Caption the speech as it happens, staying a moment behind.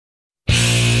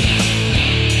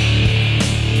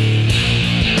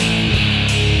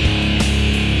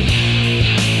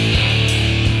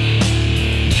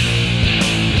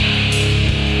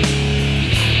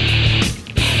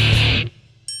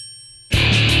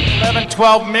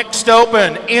11-12 mixed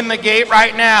open in the gate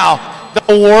right now.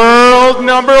 The world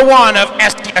 #1 of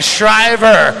Estia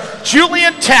Shriver,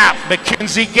 Julian Tapp,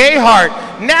 Mackenzie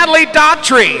Gayhart, Natalie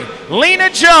Daughtry, Lena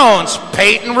Jones,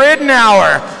 Peyton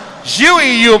Ridenour,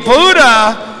 Jui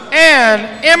Yubuda,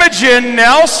 and Imogen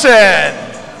Nelson.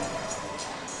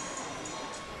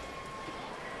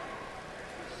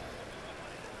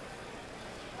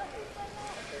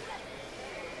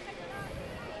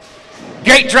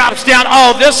 Gate drops down.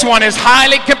 Oh, this one is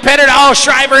highly competitive. Oh,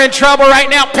 Shriver in trouble right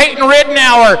now. Peyton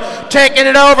Ridenour taking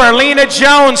it over. Lena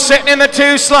Jones sitting in the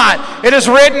 2 slot. It is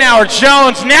Ridenour,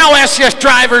 Jones. Now SCS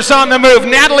Shriver's on the move.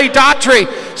 Natalie Daughtry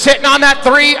sitting on that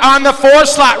 3 on the 4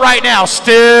 slot right now.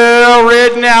 Still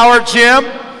Ridenour,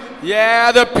 Jim.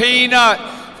 Yeah, the Peanut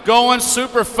going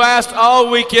super fast all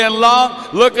weekend long,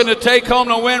 looking to take home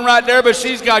the win right there, but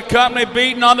she's got company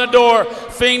beating on the door.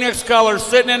 Phoenix Colors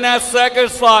sitting in that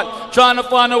 2nd slot, trying to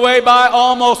find a way by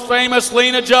almost famous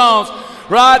Lena Jones.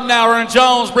 Ridenour and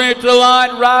Jones bring it to the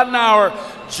line. Ridenour,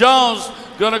 Jones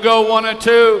gonna go 1 and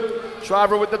 2.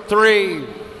 Shriver with the 3.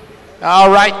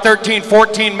 All right,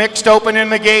 13-14 mixed open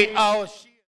in the gate. Oh.